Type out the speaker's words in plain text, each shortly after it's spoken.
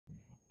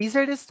These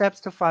are the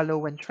steps to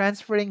follow when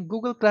transferring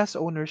Google Class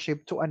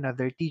ownership to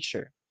another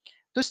teacher.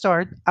 To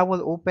start, I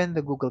will open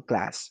the Google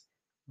Class.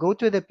 Go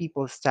to the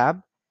People's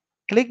tab,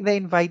 click the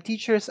Invite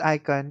Teachers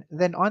icon,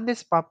 then on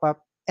this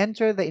pop-up,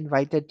 enter the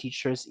invited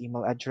teacher's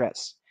email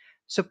address.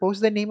 Suppose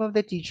the name of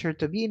the teacher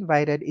to be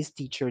invited is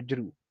Teacher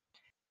Drew.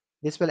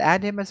 This will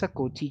add him as a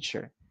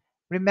co-teacher.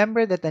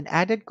 Remember that an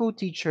added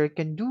co-teacher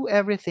can do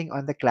everything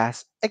on the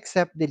class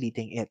except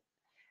deleting it.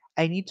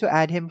 I need to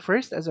add him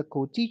first as a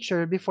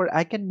co-teacher before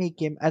I can make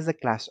him as a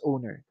class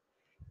owner.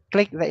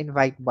 Click the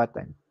Invite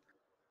button.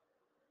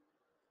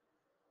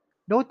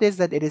 Notice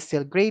that it is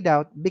still grayed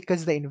out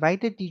because the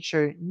invited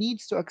teacher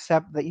needs to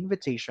accept the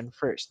invitation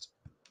first.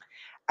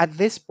 At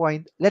this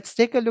point, let's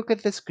take a look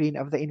at the screen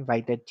of the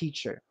invited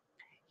teacher.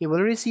 He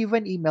will receive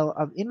an email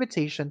of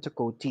invitation to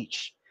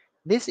co-teach.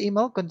 This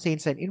email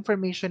contains an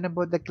information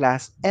about the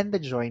class and the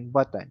join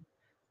button.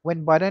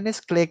 When button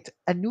is clicked,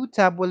 a new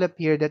tab will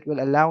appear that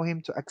will allow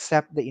him to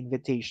accept the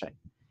invitation.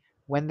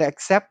 When the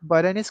accept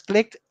button is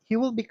clicked, he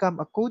will become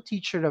a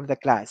co-teacher of the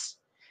class.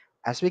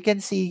 As we can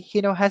see,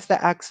 he now has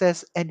the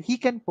access and he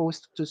can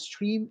post to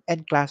stream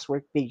and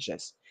classwork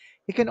pages.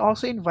 He can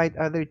also invite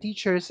other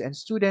teachers and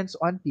students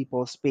on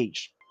people's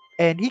page.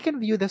 And he can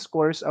view the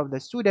scores of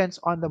the students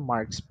on the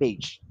marks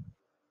page.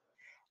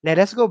 Let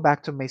us go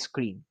back to my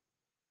screen.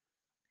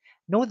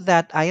 Note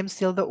that I am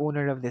still the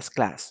owner of this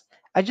class.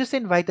 I just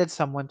invited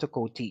someone to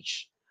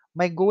co-teach.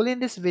 My goal in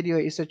this video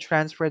is to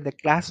transfer the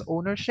class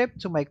ownership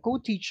to my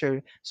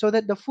co-teacher so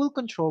that the full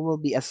control will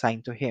be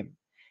assigned to him.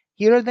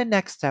 Here are the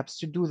next steps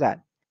to do that.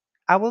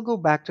 I will go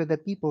back to the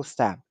People's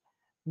tab.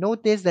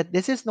 Notice that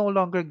this is no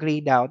longer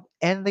grayed out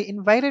and the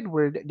invited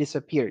word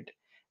disappeared.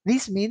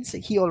 This means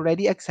he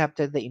already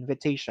accepted the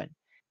invitation.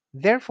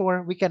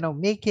 Therefore, we can now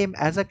make him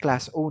as a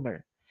class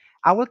owner.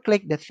 I will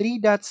click the three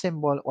dot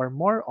symbol or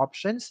more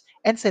options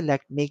and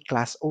select Make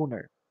Class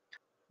Owner.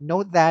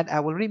 Note that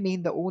I will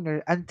remain the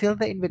owner until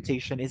the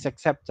invitation is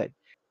accepted.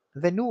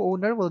 The new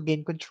owner will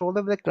gain control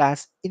of the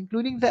class,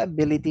 including the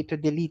ability to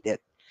delete it.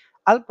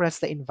 I'll press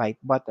the Invite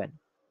button.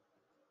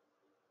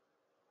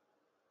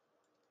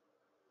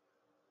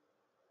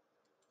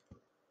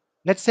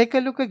 Let's take a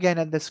look again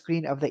at the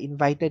screen of the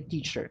invited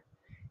teacher.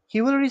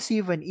 He will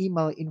receive an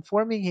email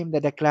informing him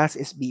that the class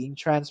is being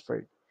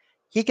transferred.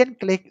 He can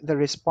click the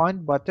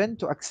Respond button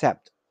to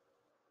accept.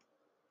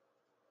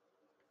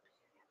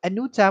 A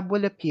new tab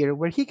will appear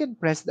where he can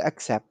press the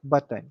Accept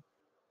button.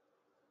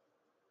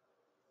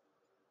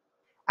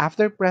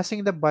 After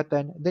pressing the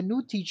button, the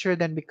new teacher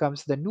then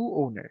becomes the new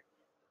owner.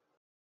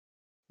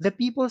 The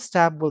People's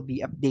tab will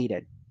be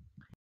updated.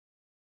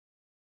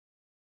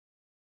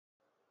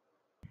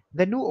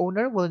 The new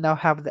owner will now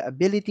have the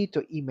ability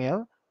to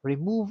email,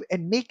 remove,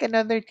 and make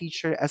another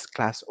teacher as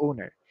class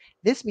owner.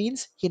 This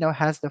means he now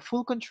has the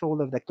full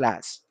control of the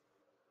class.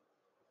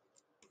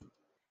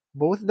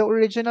 Both the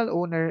original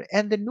owner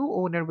and the new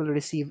owner will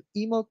receive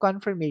email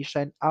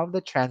confirmation of the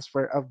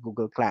transfer of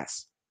Google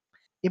Class.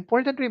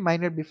 Important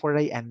reminder before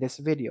I end this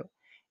video.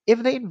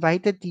 If the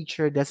invited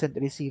teacher doesn't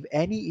receive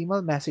any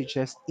email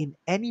messages in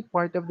any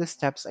part of the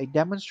steps I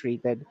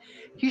demonstrated,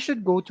 he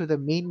should go to the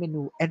main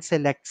menu and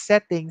select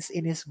Settings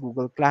in his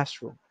Google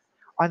Classroom.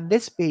 On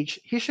this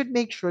page, he should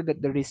make sure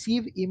that the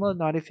Receive Email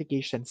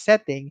Notification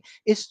setting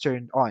is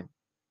turned on.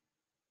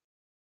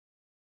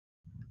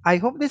 I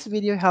hope this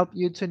video helped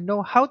you to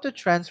know how to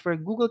transfer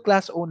Google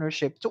Class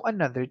ownership to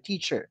another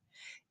teacher.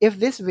 If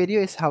this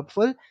video is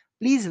helpful,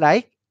 please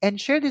like and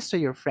share this to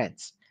your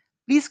friends.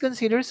 Please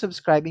consider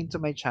subscribing to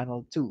my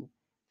channel too.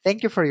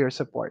 Thank you for your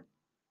support.